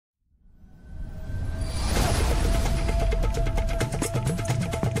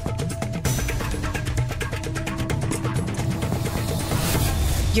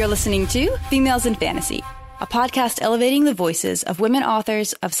You're listening to Females in Fantasy, a podcast elevating the voices of women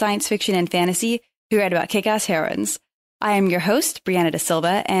authors of science fiction and fantasy who write about kick-ass heroines. I am your host, Brianna Da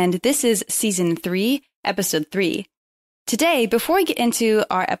Silva, and this is Season 3, Episode 3. Today, before we get into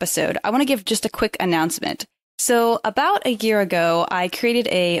our episode, I want to give just a quick announcement. So about a year ago, I created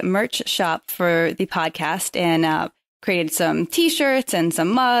a merch shop for the podcast and created some t-shirts and some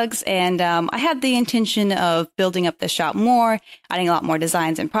mugs. And I had the intention of building up the shop more, adding a lot more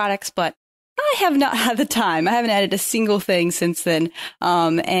designs and products, but I have not had the time. I haven't added a single thing since then.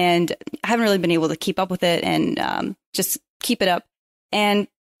 And I haven't really been able to keep up with it and just keep it up. And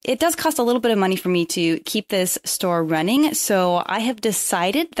it does cost a little bit of money for me to keep this store running. So I have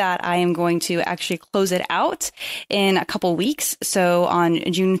decided that I am going to actually close it out in a couple weeks. So on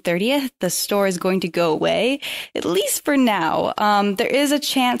June 30th, the store is going to go away, at least for now. There is a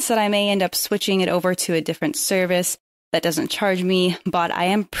chance that I may end up switching it over to a different service that doesn't charge me, but I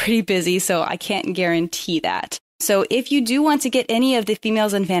am pretty busy, so I can't guarantee that. So if you do want to get any of the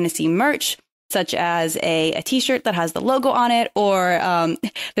Females in Fantasy merch, such as a t-shirt that has the logo on it, or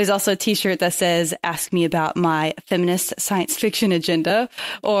there's also a t-shirt that says, ask me about my feminist science fiction agenda,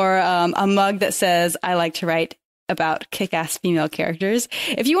 or a mug that says, I like to write about kick-ass female characters.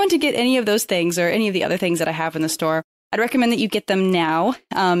 If you want to get any of those things or any of the other things that I have in the store, I'd recommend that you get them now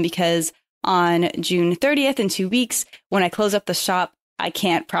because on June 30th in 2 weeks, when I close up the shop, I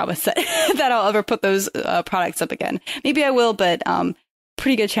can't promise that, that I'll ever put those products up again. Maybe I will, but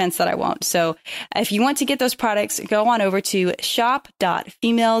pretty good chance that I won't. So if you want to get those products, go on over to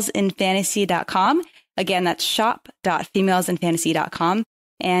shop.femalesinfantasy.com. Again, that's shop.femalesinfantasy.com.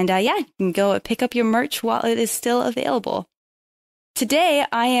 And you can go pick up your merch while it is still available. Today,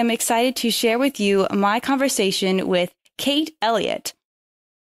 I am excited to share with you my conversation with Kate Elliot.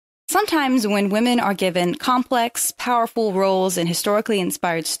 Sometimes when women are given complex, powerful roles in historically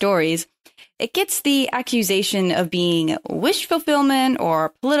inspired stories, it gets the accusation of being wish fulfillment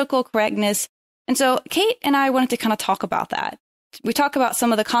or political correctness. And so Kate and I wanted to kind of talk about that. We talk about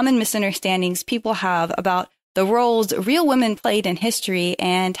some of the common misunderstandings people have about the roles real women played in history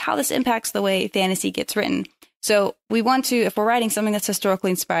and how this impacts the way fantasy gets written. So we want to, if we're writing something that's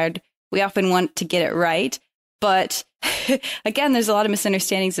historically inspired, we often want to get it right. But again, there's a lot of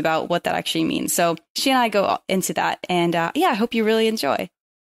misunderstandings about what that actually means. So she and I go into that. And I hope you really enjoy.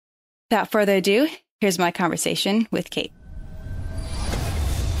 Without further ado, here's my conversation with Kate.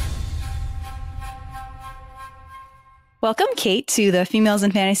 Welcome, Kate, to the Females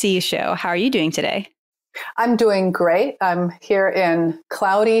in Fantasy show. How are you doing today? I'm doing great. I'm here in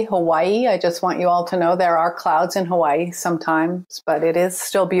cloudy Hawaii. I just want you all to know there are clouds in Hawaii sometimes, but it is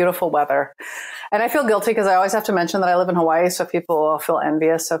still beautiful weather. And I feel guilty because I always have to mention that I live in Hawaii, so people will feel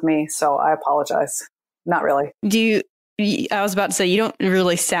envious of me. So I apologize. Not really. I was about to say, you don't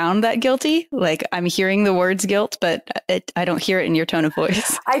really sound that guilty. Like, I'm hearing the words guilt, but I don't hear it in your tone of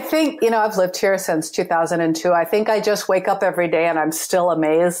voice. I think, I've lived here since 2002. I think I just wake up every day and I'm still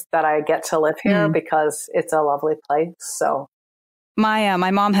amazed that I get to live here because it's a lovely place. So my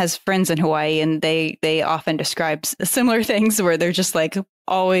mom has friends in Hawaii, and they often describe similar things where they're just like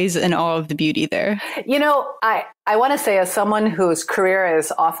always in awe of the beauty there. I want to say, as someone whose career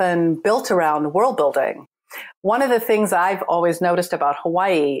is often built around world building, one of the things I've always noticed about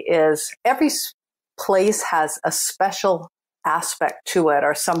Hawaii is every place has a special aspect to it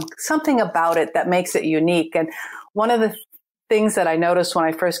or something about it that makes it unique. And one of the things that I noticed when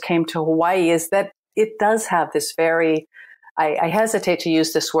I first came to Hawaii is that it does have this very, I hesitate to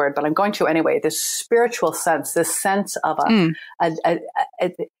use this word, but I'm going to anyway, this spiritual sense, this sense of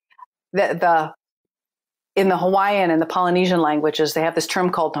in the Hawaiian and the Polynesian languages, they have this term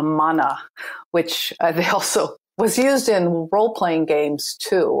called mana, which they also was used in role-playing games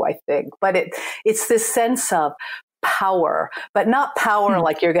too, I think. But it's this sense of power, but not power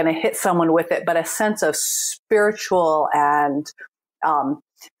like you're going to hit someone with it, but a sense of spiritual and some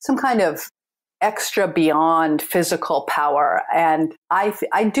kind of extra beyond physical power. And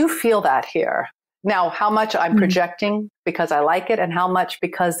I do feel that here. Now, how much I'm projecting because I like it and how much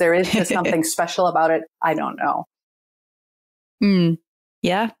because there is just something special about it, I don't know.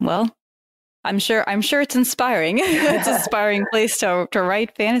 Yeah, well, I'm sure it's inspiring. It's an inspiring place to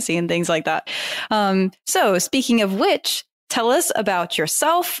write fantasy and things like that. So speaking of which, tell us about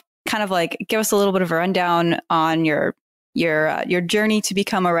yourself, kind of like give us a little bit of a rundown on your journey to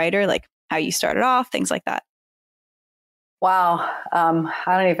become a writer, like how you started off, things like that. Wow. I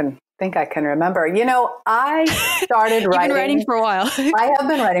don't even think I can remember. I started writing. You've been writing for a while. I have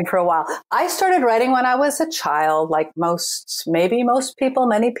been writing for a while. I started writing when I was a child, like maybe most people,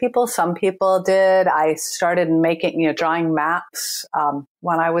 many people, some people did. I started drawing maps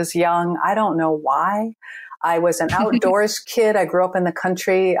when I was young. I don't know why. I was an outdoors kid. I grew up in the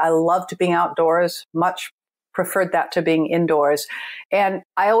country. I loved being outdoors, much preferred that to being indoors. And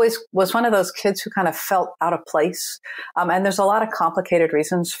I always was one of those kids who kind of felt out of place. And there's a lot of complicated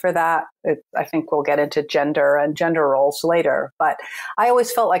reasons for that. I think we'll get into gender and gender roles later. But I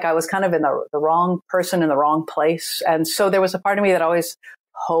always felt like I was kind of in the wrong person in the wrong place. And so there was a part of me that always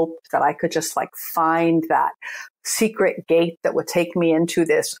hoped that I could just find that secret gate that would take me into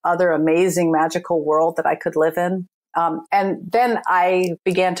this other amazing magical world that I could live in. And then I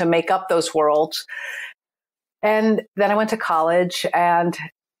began to make up those worlds. And then I went to college, and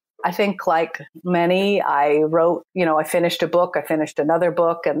I think like many, I wrote, I finished a book, I finished another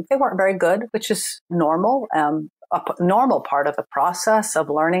book, and they weren't very good, which is normal. A normal part of the process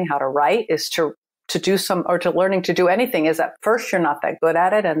of learning how to write is to learning to do anything is at first you're not that good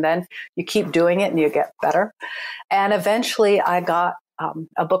at it, and then you keep doing it and you get better. And eventually I got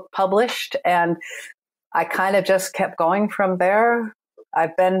a book published, and I kind of just kept going from there.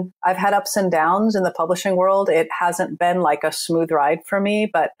 I've had ups and downs in the publishing world. It hasn't been like a smooth ride for me,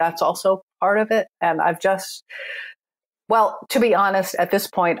 but that's also part of it. And to be honest, at this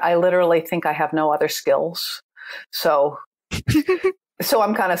point, I literally think I have no other skills. So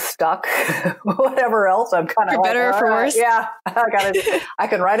I'm kind of stuck. Whatever else, I'm kind of for better or for worse. Yeah, I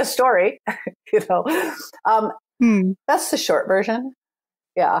can write a story. That's the short version.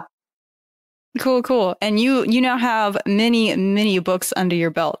 Yeah. Cool. And you now have many books under your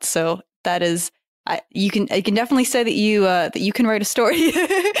belt. So that is, I can definitely say that you can write a story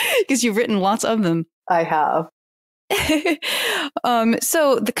because you've written lots of them. I have.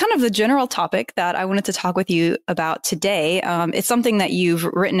 So the general topic that I wanted to talk with you about today, it's something that you've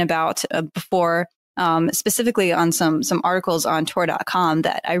written about before, specifically on some articles on Tor.com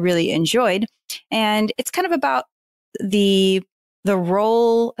that I really enjoyed. And it's kind of about the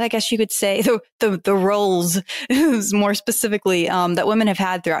role, I guess you could say, the roles more specifically that women have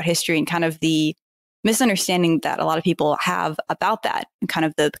had throughout history, and kind of the misunderstanding that a lot of people have about that, and kind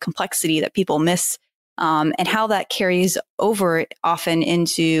of the complexity that people miss, and how that carries over often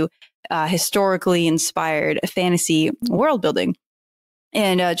into historically inspired fantasy world building.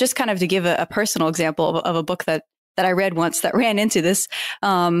 And just kind of to give a personal example of a book that I read once that ran into this,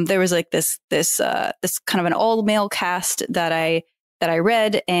 there was like this kind of an all male cast that I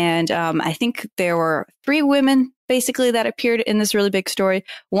read, and I think there were 3 women basically that appeared in this really big story.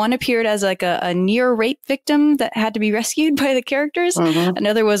 One appeared as like a near rape victim that had to be rescued by the characters. Mm-hmm.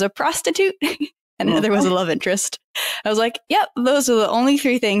 Another was a prostitute, and another was a love interest. I was like, yep, those are the only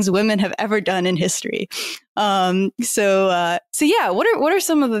 3 things women have ever done in history. So yeah, what are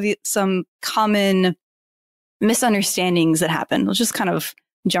some common misunderstandings that happen? Let's just kind of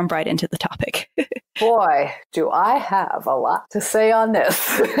jump right into the topic. Boy, do I have a lot to say on this.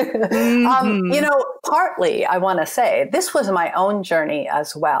 Mm-hmm. Partly I want to say this was my own journey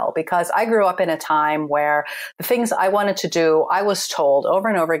as well, because I grew up in a time where the things I wanted to do, I was told over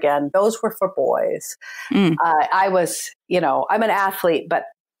and over again, those were for boys. I was, I'm an athlete, but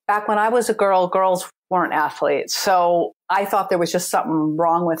back when I was a girl, girls weren't athletes. So I thought there was just something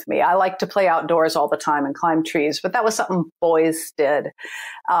wrong with me. I liked to play outdoors all the time and climb trees, but that was something boys did.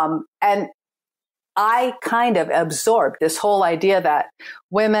 And I kind of absorbed this whole idea that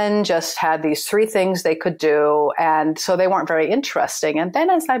women just had these 3 things they could do, and so they weren't very interesting. And then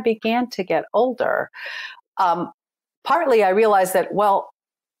as I began to get older, partly I realized that, well,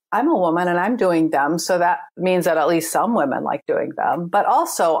 I'm a woman and I'm doing them, so that means that at least some women like doing them. But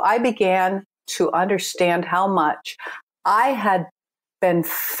also I began to understand how much I had been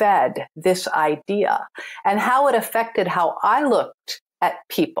fed this idea and how it affected how I looked at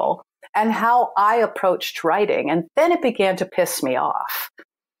people and how I approached writing. And then it began to piss me off.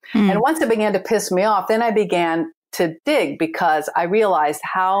 And once it began to piss me off, then I began to dig, because I realized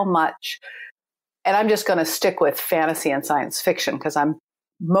how much, and I'm just going to stick with fantasy and science fiction because I'm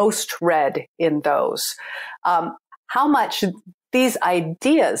most read in those, how much these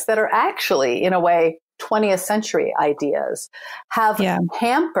ideas that are actually, in a way, 20th century ideas have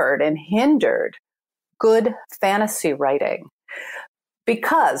hampered and hindered good fantasy writing.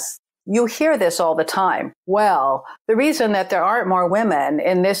 Because you hear this all the time. Well, the reason that there aren't more women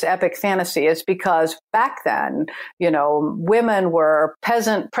in this epic fantasy is because back then, women were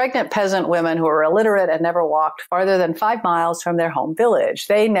pregnant peasant women who were illiterate and never walked farther than 5 miles from their home village.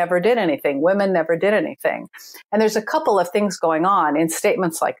 They never did anything. Women never did anything. And there's a couple of things going on in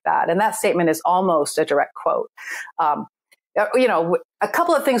statements like that. And that statement is almost a direct quote. A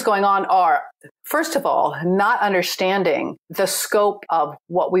couple of things going on are, first of all, not understanding the scope of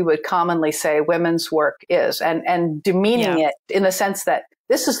what we would commonly say women's work is and demeaning it in the sense that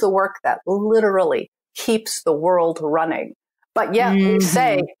this is the work that literally keeps the world running. But yet we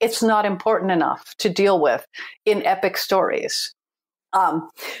say it's not important enough to deal with in epic stories.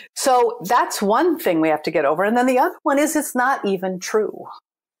 So that's one thing we have to get over. And then the other one is it's not even true.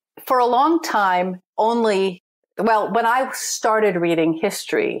 For a long time, when I started reading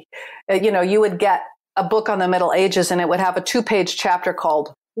history, you would get a book on the Middle Ages and it would have a 2-page chapter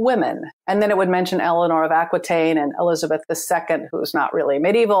called Women. And then it would mention Eleanor of Aquitaine and Elizabeth II, who's not really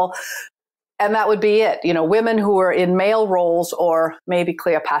medieval. And that would be it. Women who were in male roles, or maybe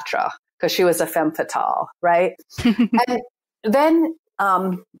Cleopatra, because she was a femme fatale, right? And then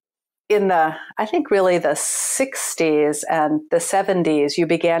in the 60s and the 70s, you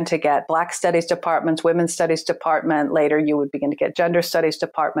began to get Black studies departments, women's studies department. Later, you would begin to get gender studies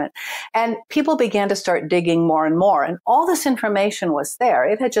department. And people began to start digging more and more. And all this information was there.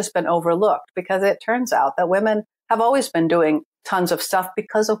 It had just been overlooked because it turns out that women have always been doing tons of stuff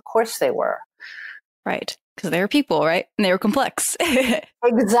because of course they were. Right. Because they were people, right? And they were complex.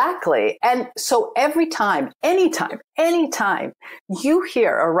 Exactly. And so every time, anytime you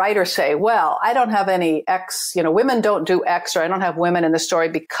hear a writer say, well, I don't have any X, women don't do X, or I don't have women in the story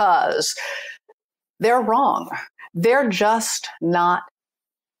because, they're wrong. They're just not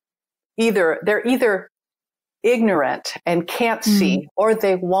they're either ignorant and can't see, or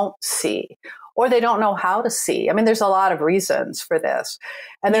they won't see, or they don't know how to see. I mean, there's a lot of reasons for this.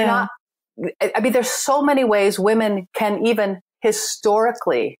 And they're not, there's so many ways women can even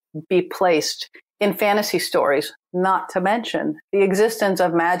historically be placed in fantasy stories, not to mention the existence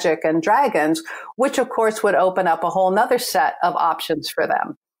of magic and dragons, which of course would open up a whole nother set of options for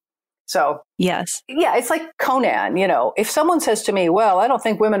them. So, yes. Yeah, it's like Conan, if someone says to me, well, I don't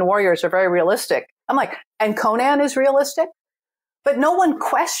think women warriors are very realistic. I'm like, and Conan is realistic? But no one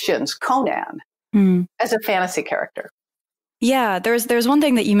questions Conan as a fantasy character. Yeah, there's one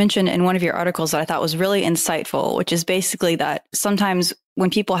thing that you mentioned in one of your articles that I thought was really insightful, which is basically that sometimes when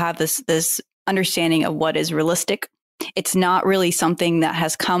people have this understanding of what is realistic, it's not really something that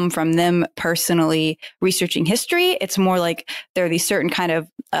has come from them personally researching history. It's more like there are these certain kind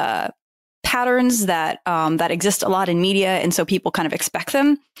of patterns that exist a lot in media, and so people kind of expect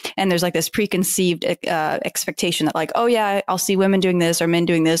them. And there's like this preconceived expectation that like, oh yeah, I'll see women doing this or men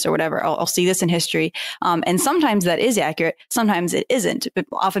doing this or whatever. I'll see this in history. And sometimes that is accurate. Sometimes it isn't. But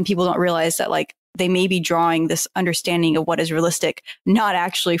often people don't realize that like they may be drawing this understanding of what is realistic, not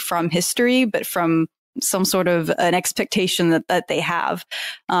actually from history, but from some sort of an expectation that they have.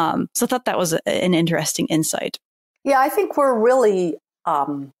 So I thought that was an interesting insight. Yeah, I think we're really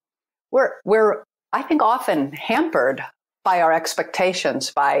we're I think often hampered by our expectations,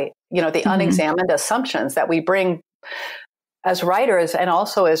 by the unexamined assumptions that we bring as writers and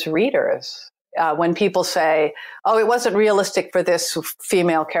also as readers. When people say, "Oh, it wasn't realistic for this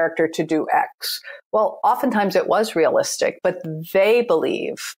female character to do X," well, oftentimes it was realistic, but they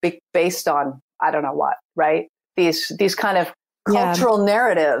believe based on I don't know what, right? These kind of cultural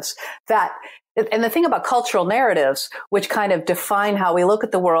narratives that. And the thing about cultural narratives, which kind of define how we look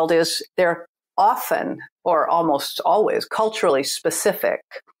at the world, is they're often or almost always culturally specific.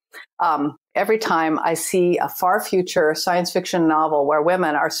 Every time I see a far future science fiction novel where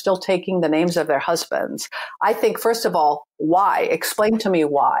women are still taking the names of their husbands, I think, first of all, why? Explain to me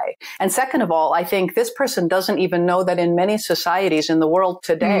why. And second of all, I think this person doesn't even know that in many societies in the world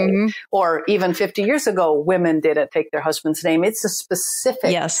today, or even 50 years ago, women didn't take their husband's name. It's a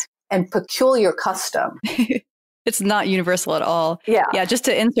specific and peculiar custom. It's not universal at all. Yeah. Just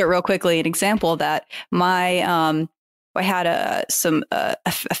to insert real quickly an example of that, I had a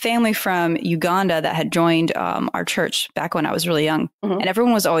family from Uganda that had joined our church back when I was really young, and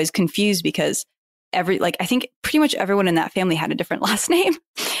everyone was always confused because I think pretty much everyone in that family had a different last name,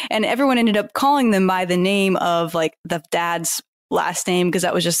 and everyone ended up calling them by the name of like the dad's last name, because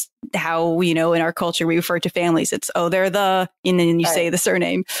that was just how, in our culture we refer to families. It's, oh, they're and then you say the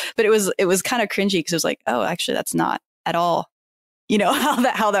surname. But it was kind of cringy because it was like, oh, actually that's not at all,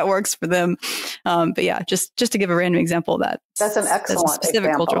 how that works for them. But yeah, just to give a random example of that. That's an excellent that's a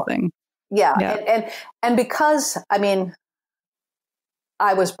specific example. cultural thing. Yeah. And because, I mean,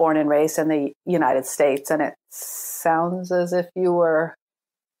 I was born and raised in the United States, and it sounds as if you were.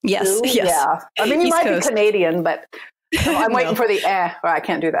 Yes. too? Yes. Yeah. I mean, you East might Coast. be Canadian, but I'm No. waiting for the or I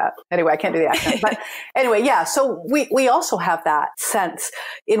can't do that. Anyway, I can't do the accent. But anyway, yeah. So we also have that sense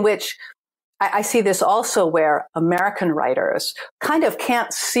in which I see this also where American writers kind of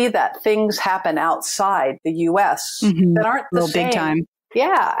can't see that things happen outside the U.S. that aren't the same. Big time.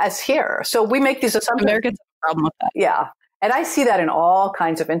 Yeah, as here. So we make these assumptions. Americans have a problem with that. Yeah. And I see that in all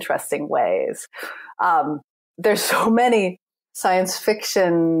kinds of interesting ways. There's so many science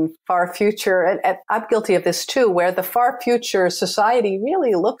fiction, far future, and I'm guilty of this too, where the far future society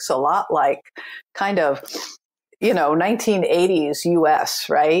really looks a lot like kind of, 1980s US,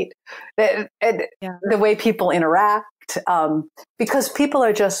 right? And the way people interact, because people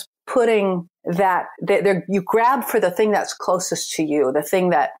are just putting that you grab for the thing that's closest to you, the thing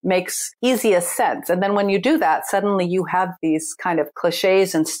that makes easiest sense. And then when you do that, suddenly you have these kind of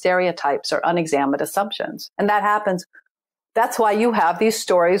cliches and stereotypes or unexamined assumptions. And that happens. That's why you have these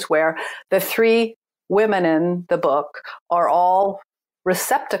stories where the three women in the book are all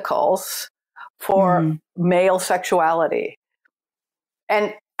receptacles for male sexuality.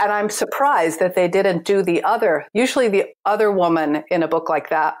 And I'm surprised that they didn't do the other. Usually the other woman in a book like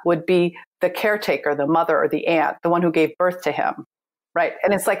that would be the caretaker, the mother or the aunt, the one who gave birth to him, right?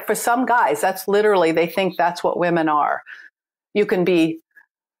 And it's like for some guys, that's literally, they think that's what women are. You can be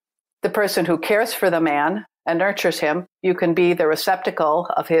the person who cares for the man and nurtures him. You can be the receptacle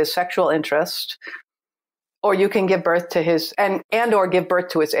of his sexual interest, or you can give birth to his, and or give birth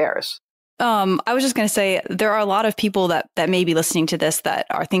to his heirs. I was just going to say, there are a lot of people that may be listening to this that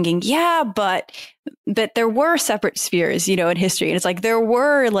are thinking, yeah, but there were separate spheres, in history. And it's like, there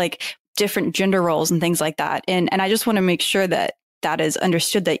were like different gender roles and things like that. And I just want to make sure that is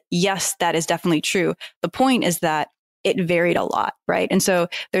understood that, yes, that is definitely true. The point is that it varied a lot, right? And so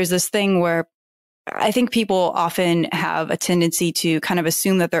there's this thing where I think people often have a tendency to kind of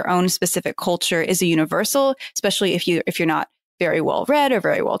assume that their own specific culture is a universal, especially if you're not very well read or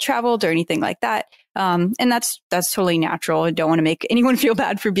very well traveled or anything like that. And that's totally natural. I don't want to make anyone feel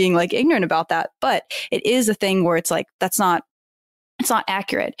bad for being like ignorant about that. But it is a thing where it's like, it's not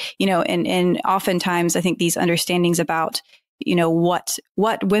accurate, and oftentimes I think these understandings about, what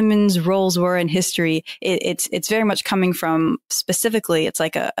women's roles were in history, it's very much coming from specifically, it's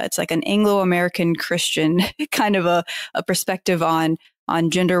like an Anglo-American Christian kind of a perspective on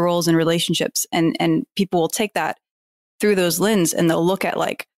gender roles and relationships. And people will take that through those lens and they'll look at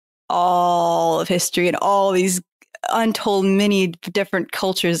like all of history and all these untold many different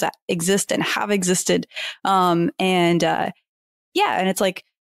cultures that exist and have existed. And it's like,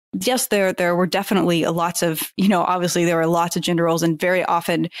 yes, there were definitely lots of, obviously there were lots of gender roles and very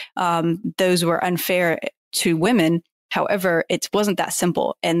often those were unfair to women. However, it wasn't that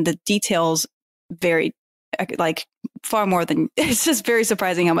simple and the details varied like far more than, it's just very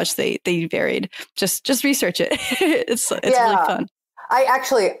surprising how much they varied. Just research it. It's really fun.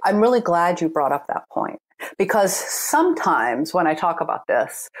 I'm really glad you brought up that point, because sometimes when I talk about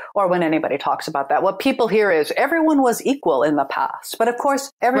this or when anybody talks about that, what people hear is everyone was equal in the past. But of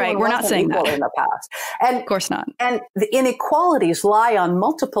course, everyone we're not saying equal that in the past. And of course not. And the inequalities lie on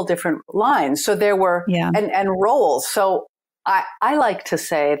multiple different lines. So there were, and roles. So I like to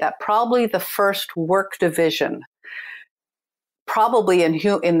say that probably the first work division, probably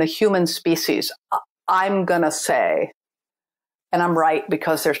in the human species, I'm going to say, and I'm right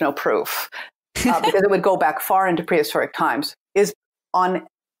because there's no proof, because it would go back far into prehistoric times, is on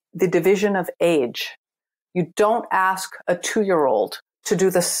the division of age. You don't ask a 2-year-old to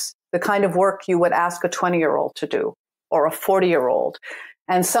do the kind of work you would ask a 20-year-old to do, or a 40-year-old.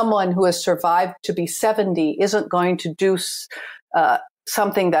 And someone who has survived to be 70 isn't going to do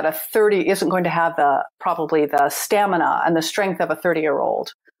something that a 30 isn't going to have probably the stamina and the strength of a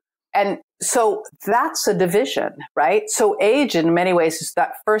 30-year-old. And so that's a division, right? So age in many ways is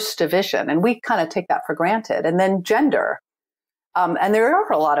that first division, and we kind of take that for granted. And then gender. And there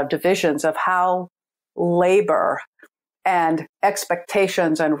are a lot of divisions of how labor and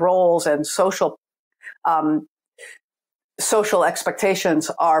expectations and roles and social expectations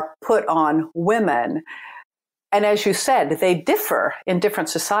are put on women. And as you said, they differ in different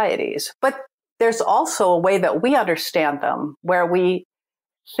societies. But there's also a way that we understand them where we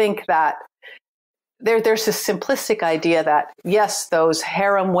think that there's this simplistic idea that, yes, those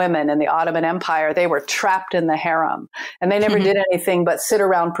harem women in the Ottoman Empire, they were trapped in the harem and they never did anything but sit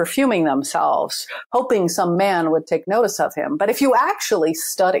around perfuming themselves, hoping some man would take notice of him. But if you actually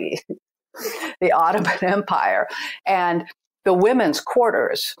study the Ottoman Empire and the women's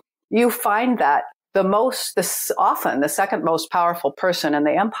quarters, you find that often the second most powerful person in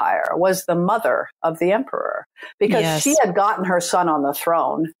the empire was the mother of the emperor, because she had gotten her son on the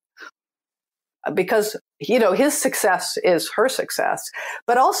throne, because, his success is her success,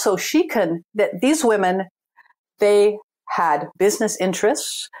 but also these women, they had business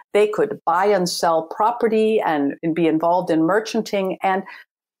interests. They could buy and sell property and be involved in merchanting. And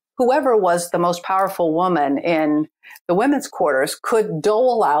whoever was the most powerful woman in the women's quarters could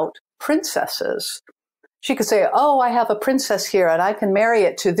dole out princesses. She could say, oh, I have a princess here and I can marry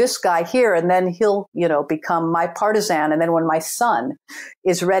it to this guy here. And then he'll, become my partisan. And then when my son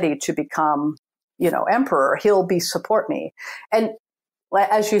is ready to become, emperor, he'll support me. And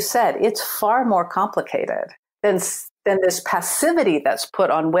as you said, it's far more complicated than this passivity that's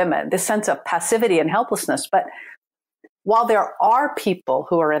put on women, this sense of passivity and helplessness. But while there are people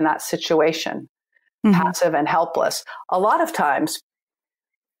who are in that situation, passive and helpless, a lot of times,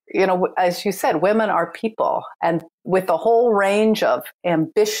 as you said, women are people, and with a whole range of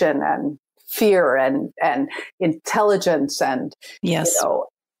ambition and fear and intelligence and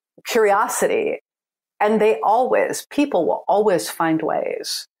curiosity. And people will always find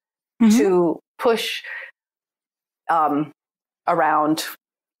ways to push around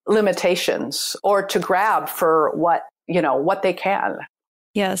limitations or to grab for what they can.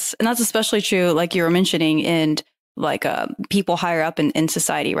 Yes. And that's especially true, like you were mentioning, in like people higher up in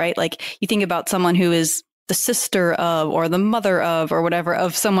society, right? Like you think about someone who is the sister of or the mother of or whatever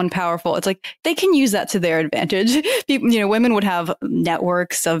of someone powerful. It's like they can use that to their advantage. Women would have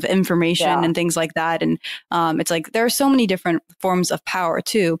networks of information and things like that. And it's like there are so many different forms of power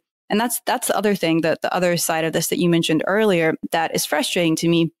too. And that's the other thing, that the other side of this that you mentioned earlier that is frustrating to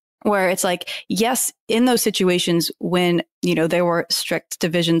me, where it's like, yes, in those situations when, there were strict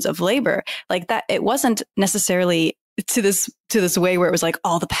divisions of labor, like that, it wasn't necessarily to this way where it was like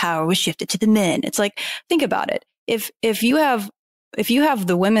all the power was shifted to the men. It's like, think about it. If you have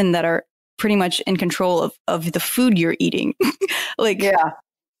the women that are pretty much in control of the food you're eating,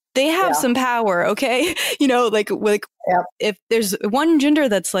 they have some power. Okay. If there's one gender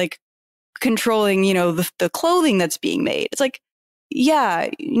that's like controlling, the clothing that's being made, it's like,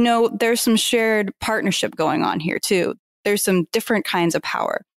 there's some shared partnership going on here too. There's some different kinds of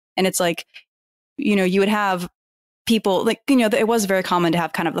power. And it's like, you would have people like, it was very common to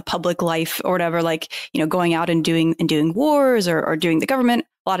have kind of the public life or whatever, like, going out and doing wars or doing the government.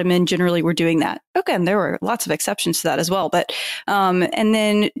 A lot of men generally were doing that. Okay. And there were lots of exceptions to that as well. But, and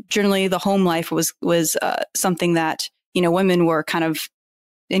then generally the home life was something that, women were kind of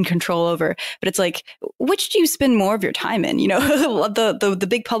in control over. But it's like, which do you spend more of your time in? The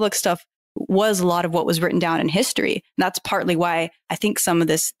big public stuff was a lot of what was written down in history. And that's partly why I think some of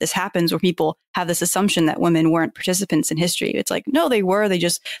this happens, where people have this assumption that women weren't participants in history. It's like, no, they were.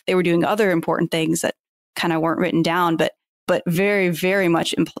 They were doing other important things that kind of weren't written down, but very, very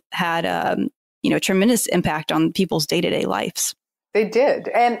much had tremendous impact on people's day-to-day lives. They did.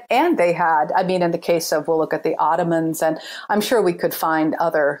 And they had, in the case of, we'll look at the Ottomans, and I'm sure we could find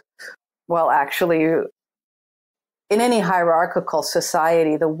actually, in any hierarchical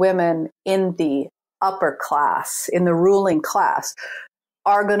society, the women in the upper class, in the ruling class,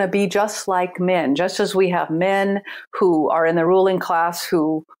 are going to be just like men, just as we have men who are in the ruling class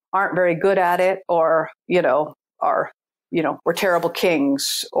who aren't very good at it, or, were terrible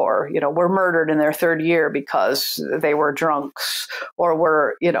kings, or, were murdered in their third year because they were drunks, or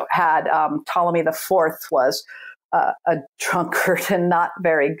were, had Ptolemy the Fourth was a drunkard and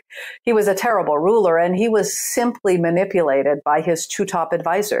he was a terrible ruler, and he was simply manipulated by his two top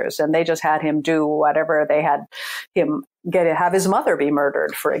advisors, and they just had him do whatever they had him have his mother be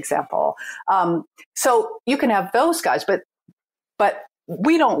murdered, for example. So you can have those guys, but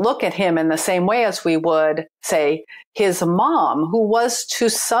we don't look at him in the same way as we would, say, his mom, who was to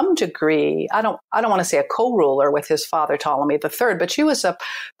some degree, I don't want to say a co-ruler with his father, Ptolemy III, but she was a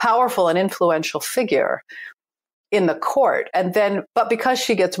powerful and influential figure in the court. But because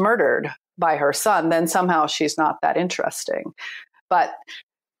she gets murdered by her son, then somehow she's not that interesting.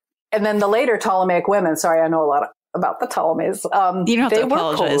 And then the later Ptolemaic women, sorry, I know a lot about the Ptolemies. You don't have to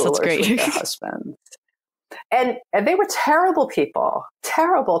apologize. That's great. With their husbands. And they were terrible people,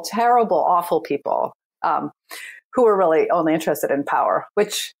 terrible, awful people, who were really only interested in power,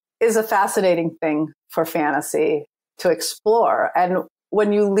 which is a fascinating thing for fantasy to explore. And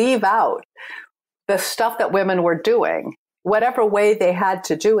when you leave out the stuff that women were doing, whatever way they had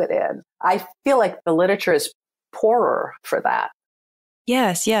to do it in, I feel like the literature is poorer for that.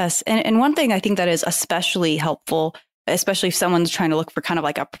 Yes. And one thing I think that is especially helpful, especially if someone's trying to look for kind of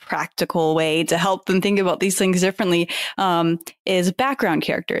like a practical way to help them think about these things differently, is background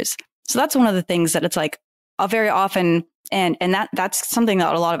characters. So that's one of the things that it's like very often, and that's something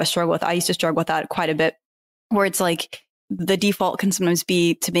that a lot of us struggle with. I used to struggle with that quite a bit, where it's like the default can sometimes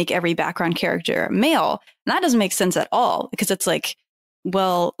be to make every background character male. And that doesn't make sense at all, because it's like,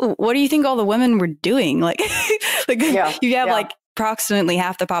 well, what do you think all the women were doing? Like, you have like approximately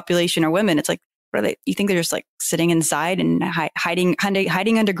half the population are women. It's like, what are they? You think they're just like sitting inside and hiding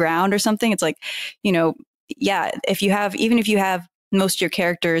underground or something? It's like, even if you have most of your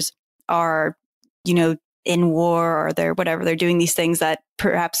characters are, in war, or they're doing these things that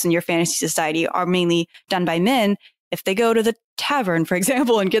perhaps in your fantasy society are mainly done by men. If they go to the tavern, for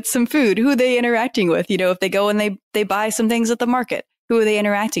example, and get some food, who are they interacting with? If they go and they buy some things at the market, who are they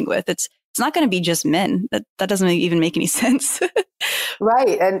interacting with? It's not going to be just men. That doesn't even make any sense.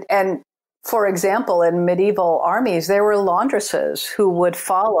 Right. And for example, in medieval armies, there were laundresses who would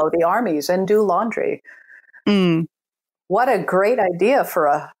follow the armies and do laundry. Mm. What a great idea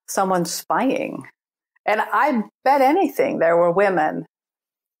for someone spying. And I bet anything there were women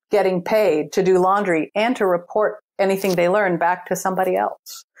getting paid to do laundry and to report anything they learned back to somebody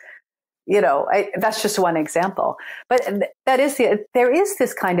else. That's just one example. But there is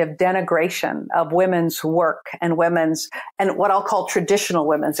this kind of denigration of women's work and what I'll call traditional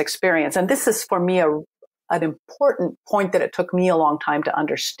women's experience. And this is for me an important point that it took me a long time to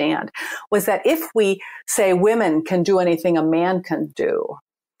understand, was that if we say women can do anything a man can do,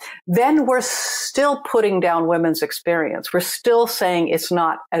 then we're still putting down women's experience. We're still saying it's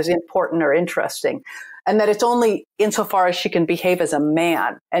not as important or interesting, and that it's only insofar as she can behave as a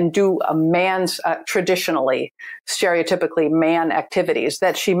man and do a man's traditionally, stereotypically man activities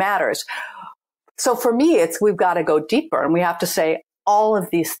that she matters. So for me, we've got to go deeper, and we have to say all of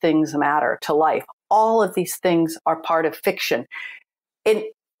these things matter to life. All of these things are part of fiction. And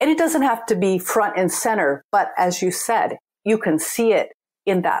it doesn't have to be front and center, but as you said, you can see it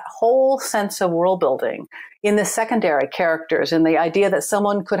in that whole sense of world building, in the secondary characters, in the idea that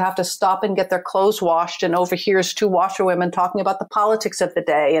someone could have to stop and get their clothes washed and overhears two washerwomen talking about the politics of the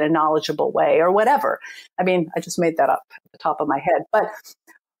day in a knowledgeable way, or whatever. I mean, I just made that up at the top of my head.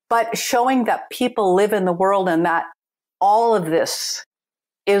 But showing that people live in the world and that all of this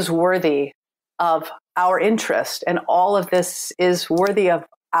is worthy of our interest, and all of this is worthy of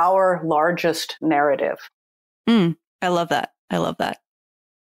our largest narrative. I love that.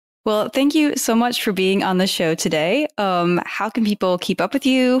 Well, thank you so much for being on the show today. How can people keep up with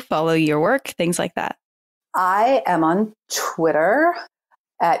you, follow your work, things like that? I am on Twitter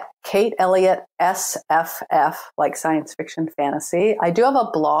at Kate Elliot SFF, like science fiction fantasy. I do have a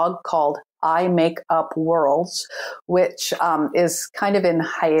blog called I Make Up Worlds, which is kind of in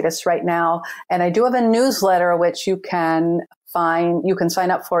hiatus right now. And I do have a newsletter, which you can sign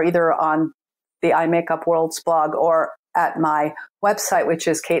up for either on the I Make Up Worlds blog or at my website, which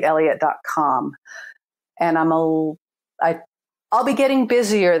is kateelliot.com. And I'll be getting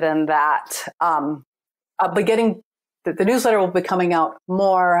busier than that. I'll be getting, the newsletter will be coming out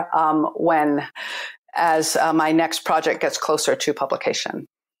more as my next project gets closer to publication.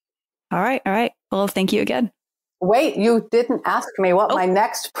 All right. Well, thank you again. Wait, you didn't ask me what my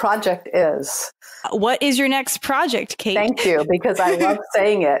next project is. What is your next project, Kate? Thank you, because I love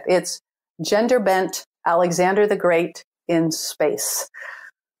saying it. It's Gender Bent Alexander the Great in Space.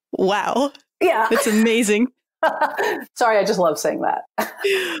 Wow. Yeah. It's amazing. Sorry, I just love saying that.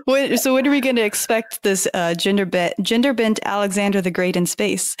 So when are we going to expect this gender bent Alexander the Great in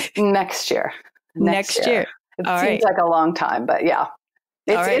space? Next year. Next year. It seems like a long time, but yeah.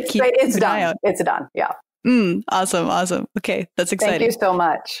 It's done. It's done. Yeah. Awesome. Okay. That's exciting. Thank you so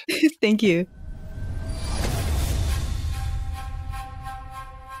much. Thank you.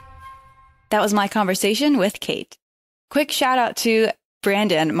 That was my conversation with Kate. Quick shout out to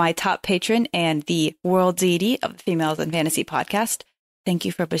Brandon, my top patron and the world deity of the Females in Fantasy podcast. Thank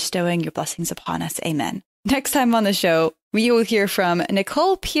you for bestowing your blessings upon us. Amen. Next time on the show, we will hear from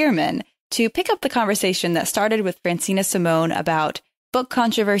Nicole Pierman to pick up the conversation that started with Francina Simone about book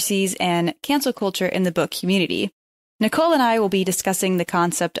controversies and cancel culture in the book community. Nicole and I will be discussing the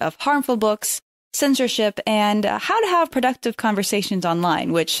concept of harmful books, censorship, and how to have productive conversations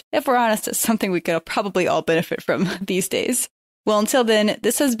online, which, if we're honest, is something we could probably all benefit from these days. Well, until then,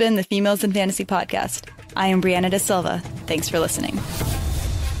 this has been the Females in Fantasy podcast. I am Brianna Da Silva. Thanks for listening.